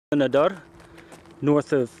Nadar,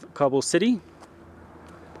 north of Kabul city.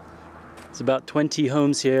 It's about 20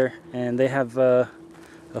 homes here, and they have a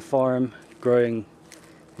farm growing,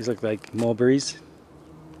 these look like mulberries.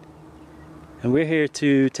 And we're here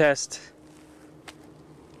to test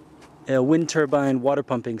a wind turbine water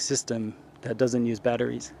pumping system that doesn't use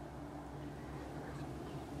batteries.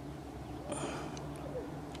 And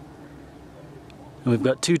we've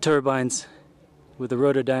got two turbines with a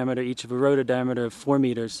rotor diameter, each of a rotor diameter of 4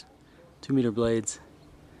 meters, 2-meter blades,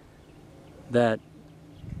 that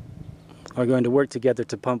are going to work together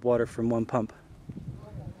to pump water from one pump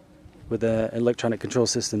with an electronic control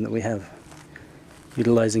system that we have,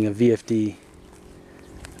 utilizing a VFD,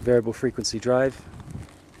 variable frequency drive,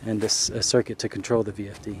 and a circuit to control the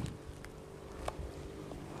VFD.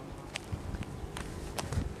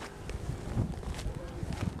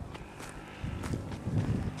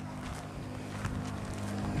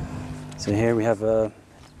 So here we have a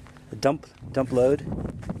dump load.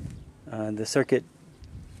 The circuit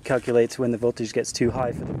calculates when the voltage gets too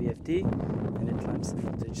high for the VFD, and it clamps the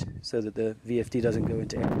voltage so that the VFD doesn't go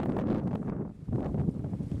into error.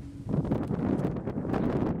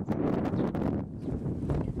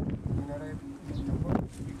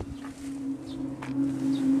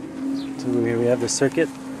 So here we have the circuit.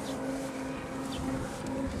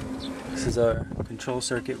 This is our control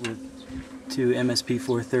circuit with two MSP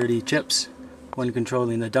 430 chips, one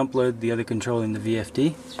controlling the dump load, the other controlling the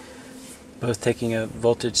VFD, both taking a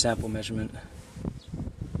voltage sample measurement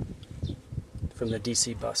from the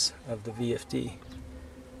DC bus of the VFD.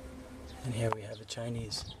 And here we have a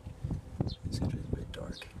Chinese, it's a bit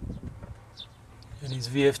dark, Chinese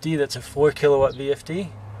VFD. That's a 4 kilowatt VFD,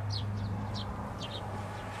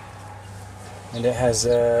 and it has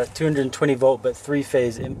 220 volt but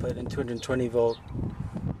 3-phase input and 220 volt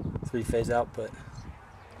 3-phase output.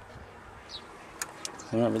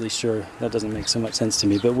 I'm not really sure, that doesn't make so much sense to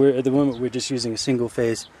me, but at the moment we're just using a single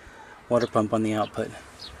phase water pump on the output.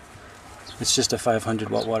 It's just a 500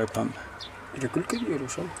 watt water pump.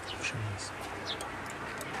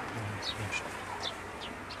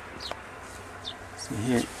 So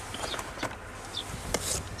here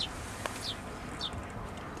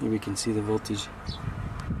we can see the voltage.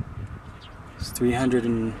 It's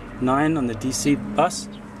 309 on the DC bus.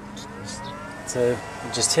 So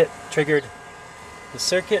it just triggered the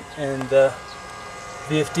circuit, and the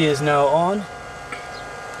VFD is now on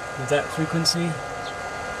with that frequency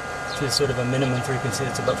to sort of a minimum frequency.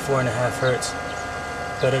 It's about 4.5 hertz,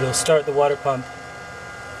 but it'll start the water pump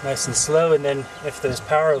nice and slow, and then if there's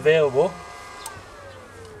power available,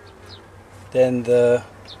 then the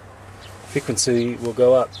frequency will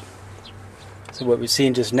go up. So what we've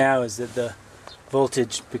seen just now is that the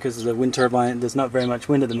voltage, because of the wind turbine, there's not very much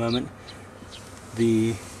wind at the moment,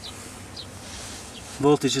 the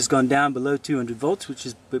voltage has gone down below 200 volts, which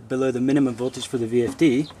is below the minimum voltage for the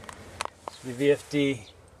VFD. The VFD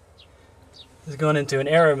has gone into an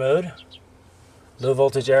error mode, low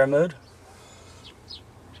voltage error mode,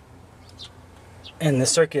 and the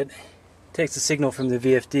circuit takes the signal from the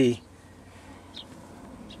VFD,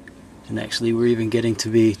 and actually we're even getting to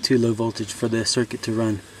be too low voltage for the circuit to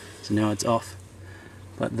run, so now it's off.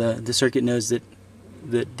 But the circuit knows that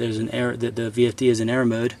there's an error, that the VFD is in error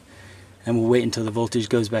mode, and we'll wait until the voltage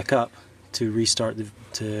goes back up to restart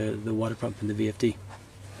the water pump in the VFD.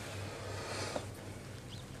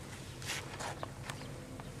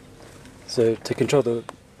 So to control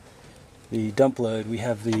the dump load, we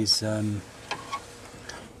have these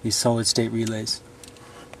solid state relays,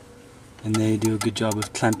 and they do a good job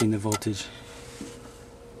of clamping the voltage.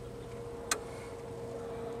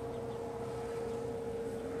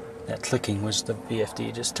 That clicking was the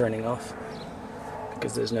VFD just turning off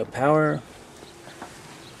because there's no power,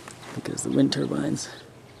 because the wind turbines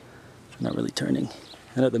are not really turning,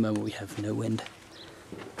 and at the moment we have no wind.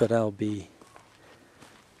 But I'll be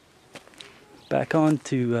back on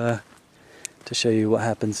to show you what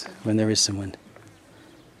happens when there is some wind,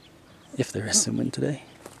 if there is some wind today.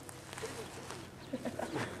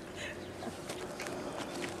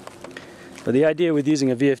 But the idea with using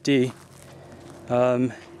a VFD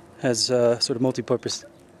has sort of multi-purpose.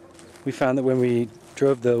 We found that when we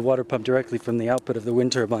drove the water pump directly from the output of the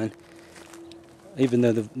wind turbine, even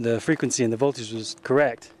though the frequency and the voltage was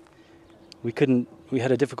correct, we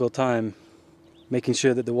had a difficult time making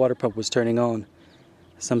sure that the water pump was turning on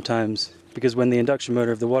sometimes, because when the induction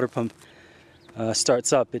motor of the water pump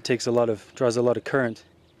starts up, it draws a lot of current.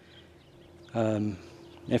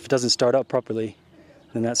 If it doesn't start up properly,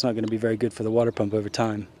 then that's not going to be very good for the water pump over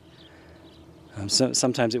time.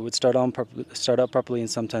 Sometimes it would start up properly, and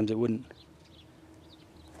sometimes it wouldn't.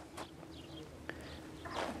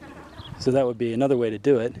 So that would be another way to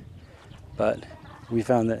do it, but we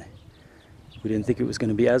found that we didn't think it was going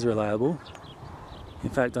to be as reliable.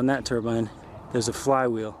 In fact, on that turbine, there's a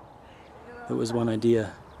flywheel. That was one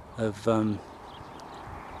idea of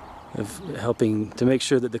helping to make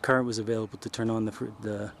sure that the current was available to turn on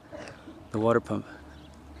the water pump.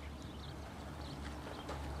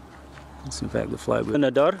 It's in fact the flywheel.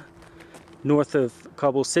 Mola Nadar, north of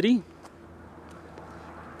Kabul city.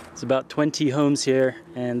 It's about 20 homes here,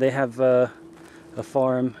 and they have a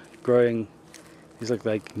farm growing, these look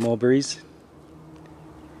like mulberries.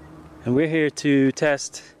 And we're here to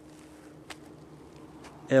test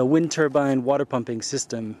a wind turbine water pumping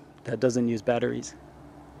system that doesn't use batteries.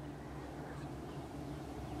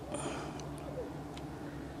 And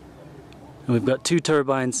we've got 2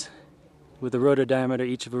 turbines with a rotor diameter,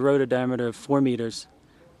 each of a rotor diameter of 4 meters,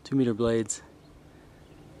 2-meter blades,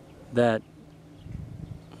 that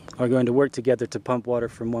are going to work together to pump water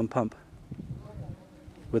from one pump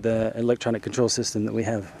with an electronic control system that we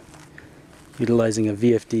have, utilizing a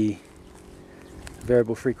VFD,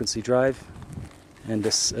 variable frequency drive, and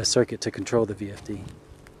a circuit to control the VFD.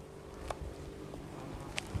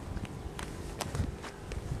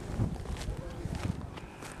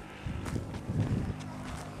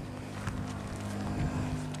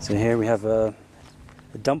 So here we have a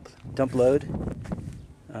dump load.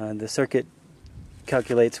 The circuit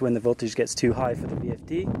calculates when the voltage gets too high for the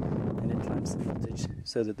VFD, and it clamps the voltage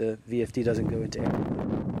so that the VFD doesn't go into error.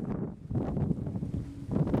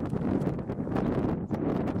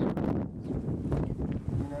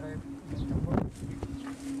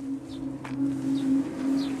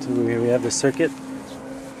 So here we have the circuit.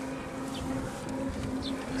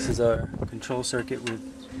 This is our control circuit with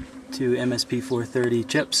 2 MSP430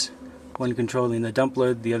 chips, one controlling the dump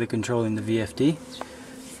load, the other controlling the VFD,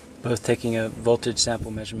 both taking a voltage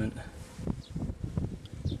sample measurement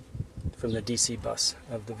from the DC bus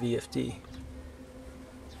of the VFD.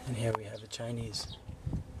 And here we have a Chinese,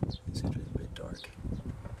 it's a bit dark,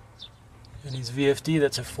 Chinese VFD.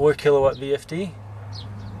 That's a 4 kilowatt VFD,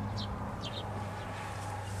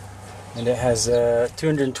 and it has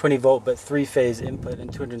 220 volt but 3-phase input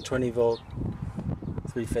and 220 volt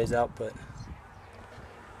 3-phase output.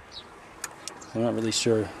 I'm not really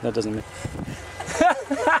sure. That doesn't make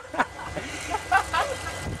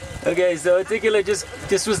Okay, so Articular just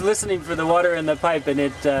was listening for the water in the pipe, and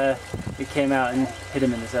it came out and hit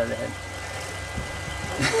him in the side of the head.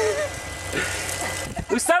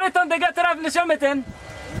 Ustareton de gataraf nishometen.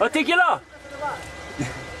 Articular.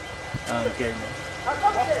 Okay.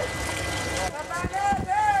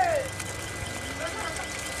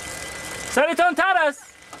 Sariton Taras!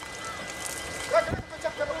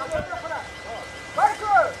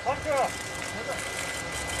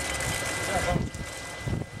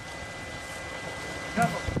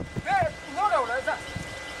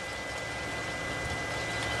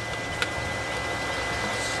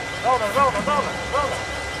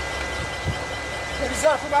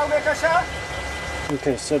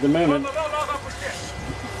 Okay, so at the moment,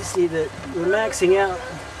 you see that we're maxing out.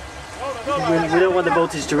 We don't want the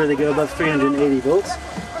voltage to really go above 380 volts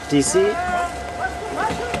DC.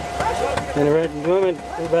 And right at the moment,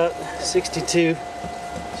 about 62,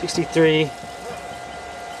 63.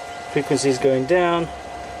 Frequency is going down.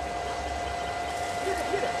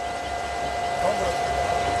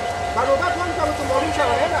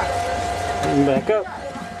 And back up.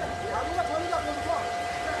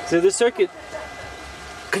 So the circuit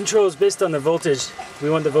controls based on the voltage. We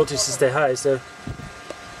want the voltage to stay high, so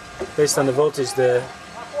based on the voltage, the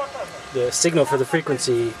signal for the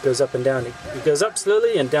frequency goes up and down. It goes up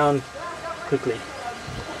slowly and down quickly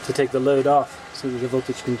to take the load off so that the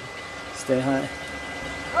voltage can stay high.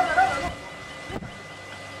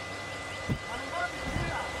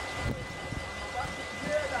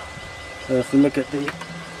 So if we look at the,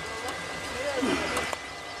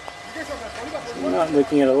 we're not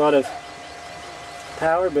looking at a lot of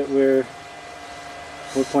power, but we're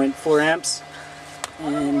 4.4 amps,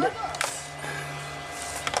 and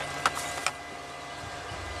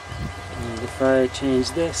if I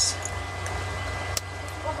change this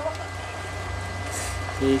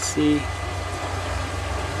AC,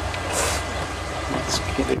 let's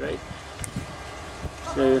get it right.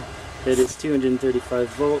 So that is 235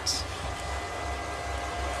 volts.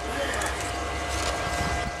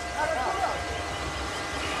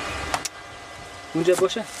 Unja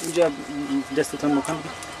bosha, unja destotan mokan.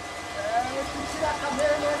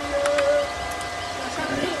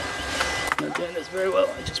 Not doing this very well.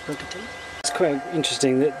 I just broke a tape. It's quite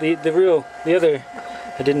interesting that the other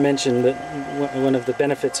I didn't mention, but one of the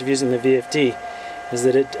benefits of using the VFD is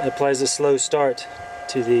that it applies a slow start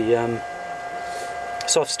to the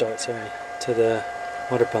soft start, sorry, to the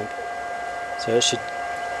water pump. So it should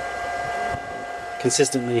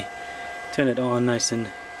consistently turn it on nice and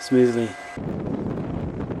smoothly.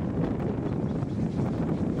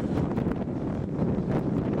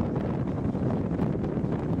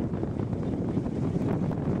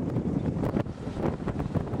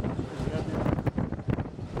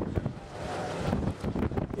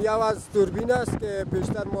 یا از توربین است که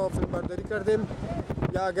پیشتر ما فیلم برداری کردیم،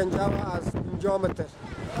 یا گنجا از 50 متر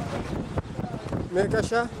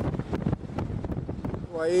میکشه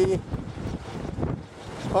و این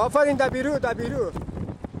آفرین دبیرو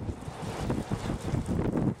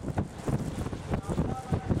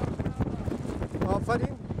آفرین.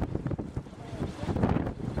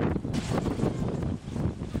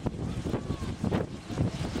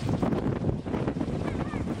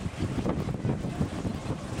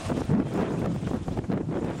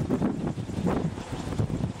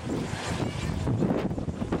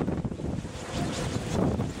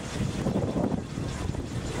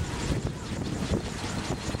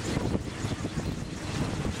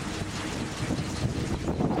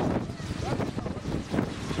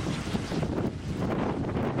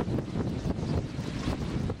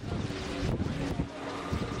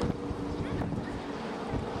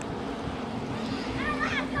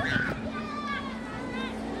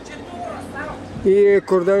 این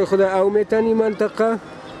کردای خود او میتنی منطقه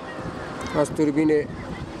از توربین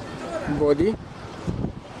بادی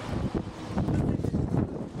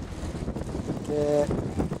که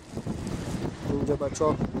اینجا بچه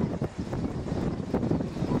ها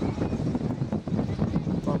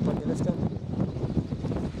پامپا گرفتن.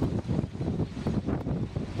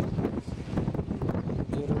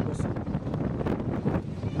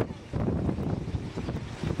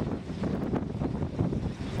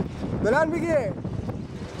 بلند بگی